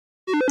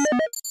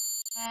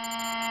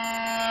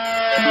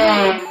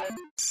Welcome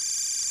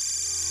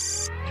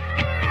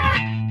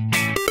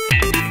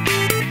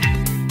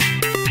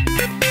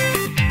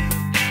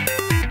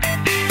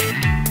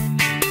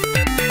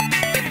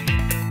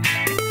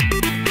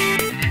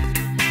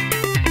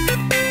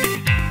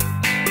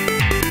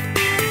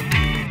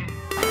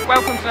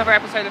to another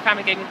episode of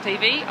Family Gaming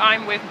TV.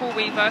 I'm with Paul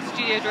Weaver,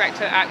 Studio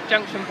Director at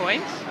Junction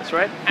Point. That's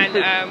right. And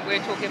we're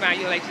talking about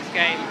your latest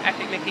game,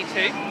 Epic Mickey 2.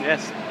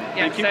 Yes,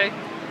 thank you. So,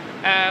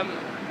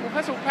 well,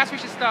 first of all, perhaps we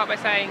should start by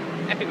saying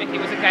Epic Mickey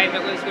was a game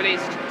that was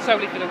released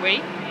solely for the Wii.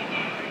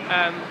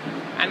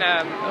 And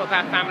a lot of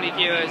our family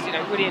viewers,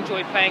 really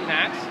enjoyed playing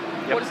that.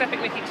 Yep. What does Epic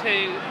Mickey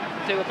 2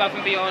 do above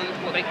and beyond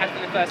what they had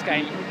from the first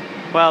game?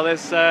 Well,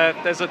 there's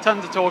a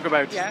ton to talk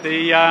about.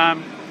 Yeah.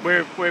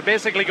 We're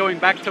basically going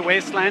back to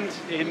Wasteland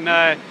in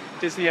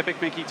Disney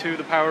Epic Mickey 2,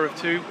 The Power of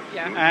Two,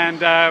 yeah.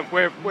 And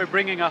we're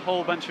bringing a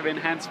whole bunch of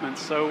enhancements.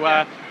 So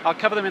I'll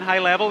cover them in high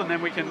level, and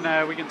then we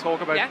can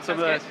talk about some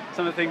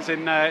of the things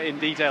in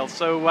detail.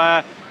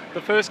 So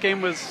the first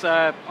game was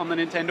on the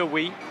Nintendo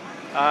Wii.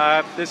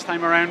 This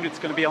time around, it's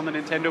going to be on the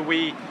Nintendo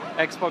Wii,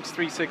 Xbox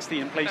 360,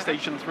 and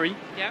PlayStation 3.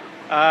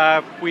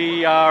 Yeah.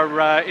 We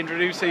are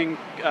introducing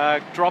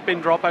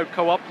drop-in, drop-out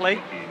co-op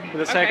play with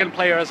a second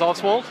player as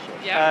Oswald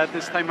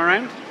this time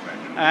around.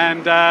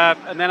 And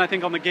then I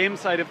think on the game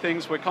side of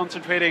things, we're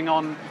concentrating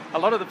on a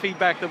lot of the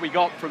feedback that we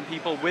got from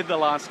people with the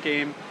last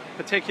game,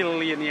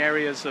 particularly in the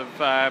areas of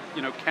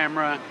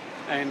camera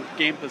and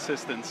game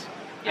persistence,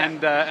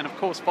 and of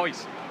course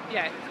voice.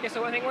 Yeah.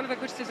 So I think one of the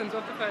criticisms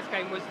of the first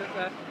game was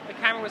that the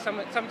camera was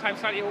sometimes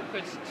slightly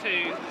awkward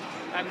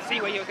to see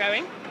where you're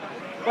going.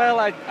 Well,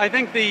 I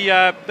think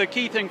the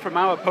key thing from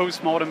our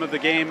post-mortem of the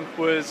game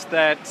was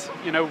that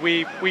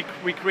we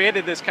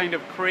created this kind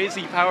of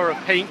crazy power of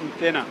paint and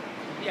thinner.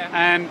 Yeah.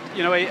 And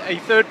a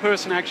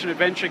third-person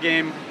action-adventure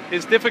game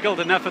is difficult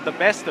enough at the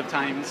best of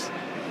times,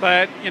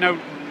 but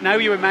now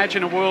you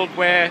imagine a world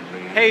where,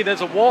 hey,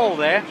 there's a wall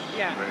there,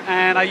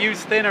 and I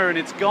use thinner and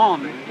it's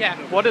gone. Yeah.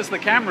 What does the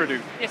camera do?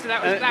 Yeah, so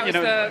that was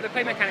the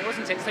play mechanic,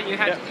 wasn't it? So you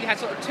had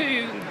sort of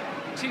two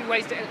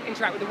ways to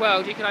interact with the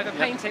world. You could either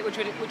paint it, which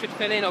would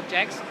fill in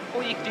objects,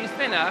 or you could use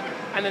thinner,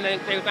 and then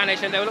they would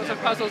vanish. And there were lots of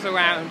puzzles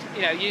around,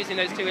 using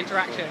those two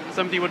interactions.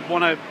 Somebody would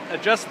want to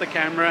adjust the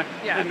camera,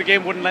 and the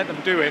game wouldn't let them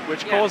do it,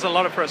 which caused a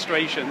lot of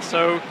frustration.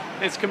 So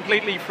it's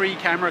completely free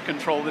camera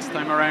control this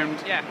time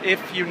around, if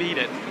you need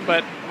it.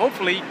 But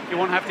hopefully you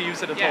won't have to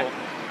use it at all.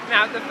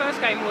 Now, the first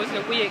game was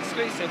a Wii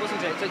exclusive,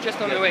 wasn't it? So just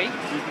on the Wii.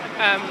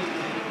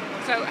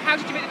 So how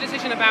did you make the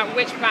decision about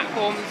which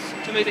platforms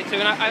to move it to?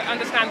 And I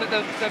understand that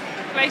the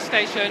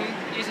PlayStation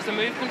uses a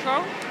Move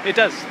control? It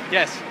does,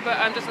 yes. But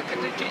is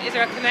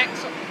there a Kinect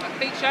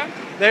feature?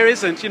 There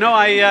isn't.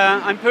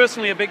 I'm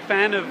personally a big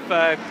fan of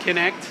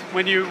Kinect.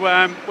 When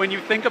you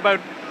think about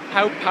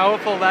how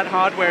powerful that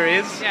hardware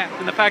is,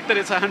 and the fact that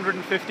it's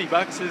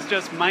 $150 is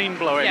just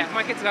mind-blowing. Yeah,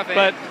 my kids love it.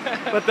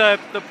 But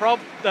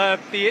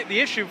the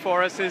issue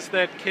for us is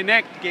that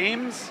Kinect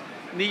games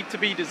need to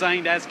be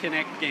designed as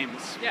Kinect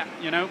games. Yeah.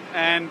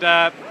 And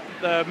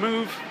the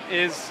Move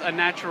is a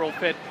natural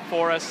fit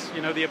for us.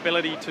 The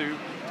ability to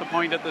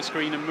point at the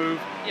screen and move.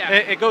 Yeah.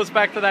 It goes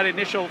back to that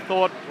initial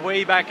thought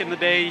way back in the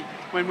day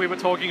when we were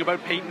talking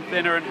about paint and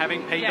thinner and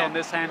having paint on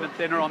this hand and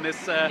thinner on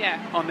this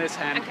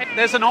hand. Okay.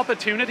 There's an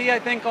opportunity, I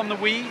think, on the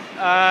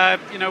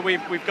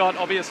Wii. We've got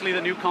obviously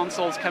the new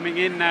consoles coming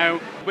in now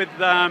with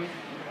the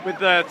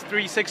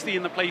 360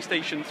 and the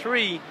PlayStation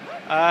 3.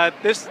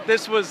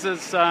 This was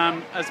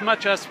as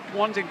much as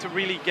wanting to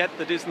really get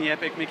the Disney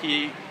Epic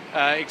Mickey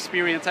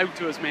experience out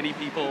to as many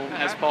people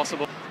as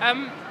possible.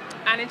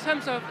 And in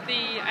terms of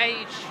the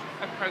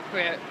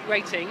age-appropriate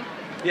rating,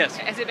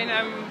 has it been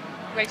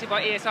rated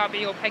by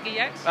ESRB or PEGI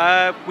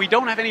yet? We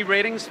don't have any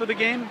ratings for the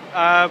game.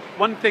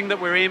 One thing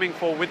that we're aiming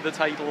for with the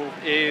title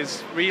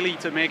is really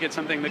to make it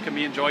something that can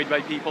be enjoyed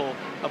by people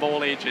of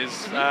all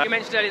ages. You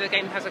mentioned earlier the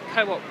game has a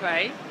co-op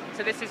play.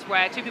 So this is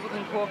where two people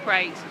can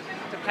cooperate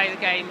to play the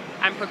game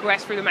and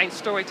progress through the main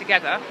story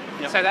together.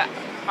 Yep. So that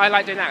I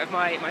like doing that with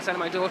my son and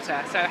my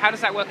daughter. So how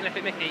does that work in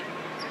Epic Mickey?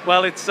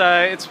 Well, it's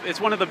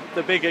one of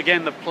the big,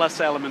 again, the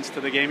plus elements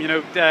to the game.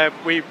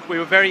 We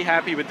were very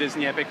happy with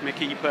Disney Epic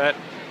Mickey, but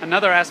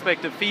another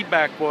aspect of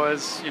feedback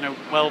was,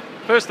 well,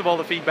 first of all,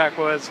 the feedback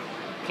was,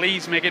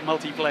 please make it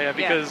multiplayer,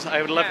 because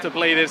I would love to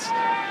play this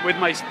with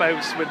my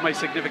spouse, with my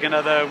significant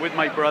other, with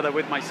my brother,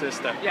 with my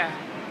sister. Yeah.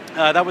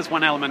 That was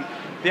one element.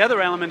 The other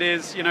element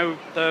is,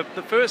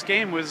 the first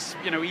game was,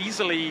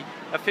 easily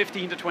a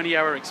 15 to 20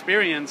 hour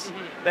experience.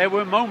 Mm-hmm. There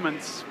were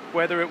moments,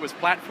 whether it was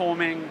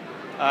platforming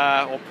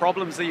or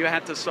problems that you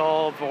had to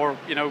solve, or,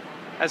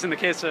 as in the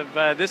case of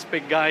this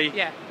big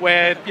guy,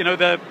 where,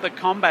 the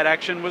combat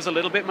action was a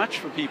little bit much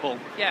for people.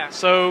 Yeah.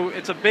 So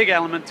it's a big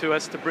element to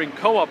us to bring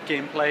co-op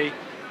gameplay,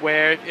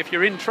 where if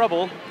you're in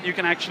trouble, you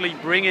can actually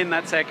bring in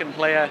that second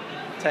player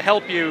to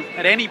help you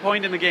at any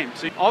point in the game.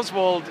 So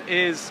Oswald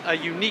is a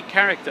unique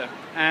character,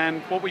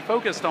 and what we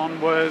focused on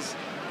was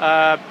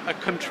a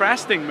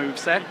contrasting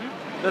moveset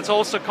that's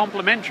also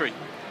complementary.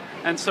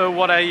 And so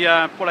what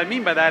I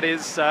mean by that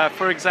is,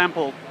 for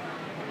example,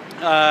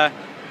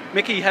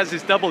 Mickey has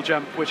his double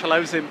jump, which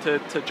allows him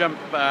to jump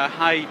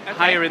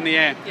higher in the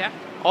air. Yeah.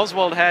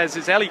 Oswald has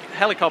his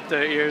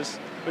helicopter ears,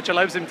 which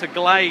allows him to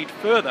glide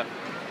further.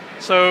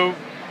 So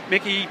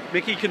Mickey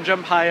can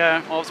jump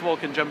higher,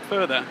 Oswald can jump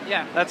further.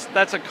 Yeah.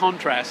 That's a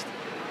contrast.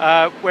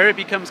 Where it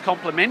becomes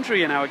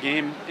complementary in our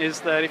game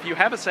is that if you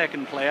have a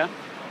second player,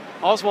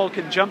 Oswald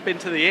can jump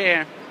into the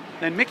air,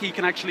 then Mickey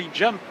can actually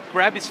jump,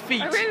 grab his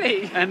feet,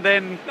 and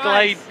then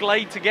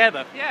glide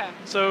together. Yeah.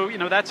 So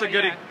that's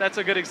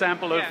a good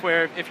example of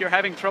where if you're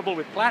having trouble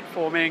with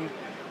platforming,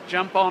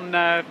 jump on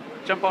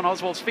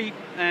Oswald's feet,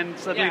 and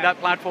suddenly that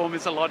platform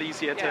is a lot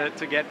easier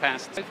to get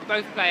past.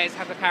 Both players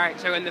have the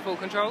character and the full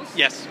controls?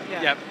 Yes,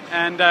 yeah.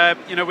 And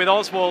with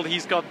Oswald,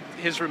 he's got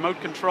his remote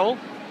control,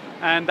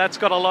 and that's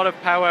got a lot of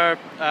power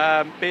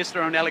based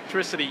around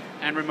electricity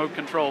and remote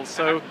controls.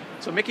 So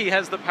Mickey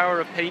has the power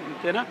of paint and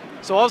thinner.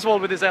 So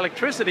Oswald, with his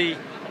electricity,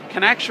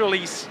 can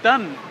actually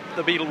stun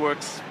the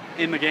Beetleworks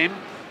in the game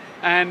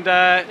and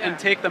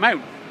take them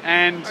out.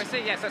 And I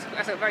see. Yes,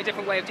 that's a very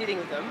different way of dealing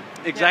with them.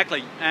 Exactly.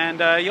 Yeah.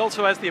 And he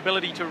also has the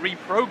ability to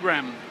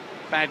reprogram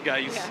bad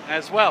guys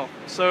as well.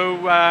 So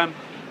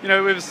it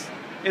was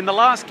in the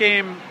last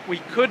game we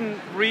couldn't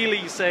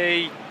really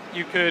say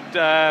you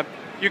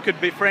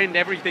could befriend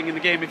everything in the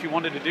game if you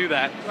wanted to do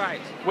that.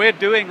 Right. We're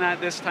doing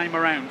that this time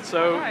around.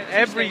 So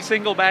every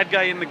single bad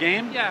guy in the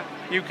game,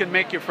 you can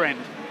make your friend.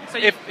 So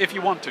if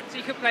you want to. So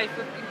you could play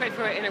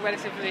for it in a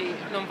relatively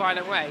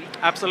non-violent way.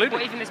 Absolutely.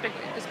 Or even this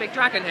big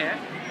dragon here.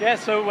 Yeah.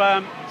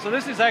 So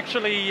this is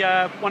actually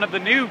one of the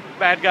new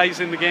bad guys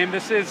in the game.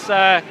 This is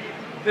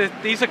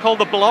these are called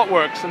the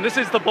Blotworks, and this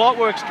is the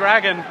Blotworks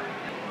dragon.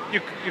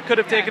 You could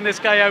have taken this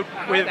guy out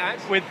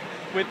with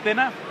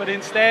thinner, but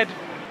instead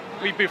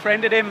we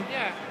befriended him.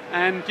 Yeah.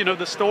 And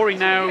the story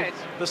now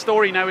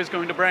is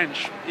going to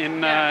branch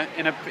in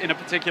a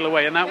particular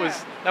way, and that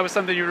was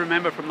something you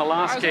remember from the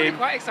last game. I was really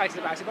quite excited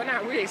about it, but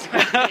now I'm really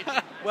excited.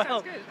 Well,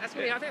 sounds good. I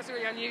think that's a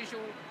really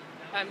unusual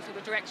sort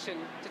of direction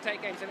to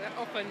take games, and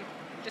often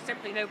just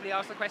simply nobody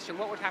asks the question,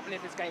 what would happen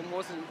if this game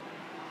wasn't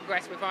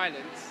progressed with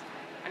violence?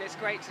 And it's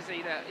great to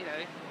see that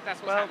that's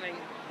what's happening.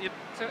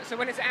 So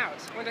when is it out?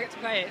 When do I get to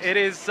play it? It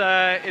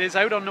is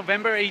out on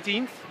November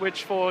 18th,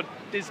 which for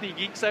Disney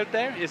geeks out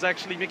there is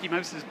actually Mickey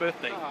Mouse's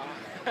birthday. Oh.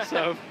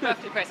 So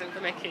birthday present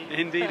for Mickey.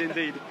 Indeed,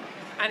 indeed.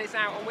 And it's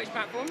out on which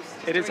platforms?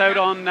 It is out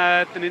on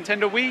the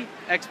Nintendo Wii,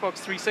 Xbox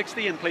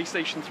 360, and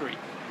PlayStation 3.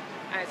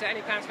 And is there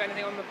any plans for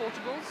anything on the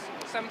portables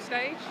at some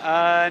stage?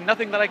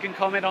 Nothing that I can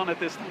comment on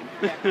at this time.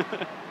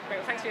 Great,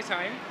 well, thanks for your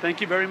time.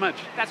 Thank you very much.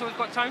 That's all we've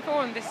got time for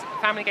on this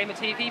Family Gamer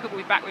TV, but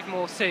we'll be back with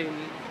more soon.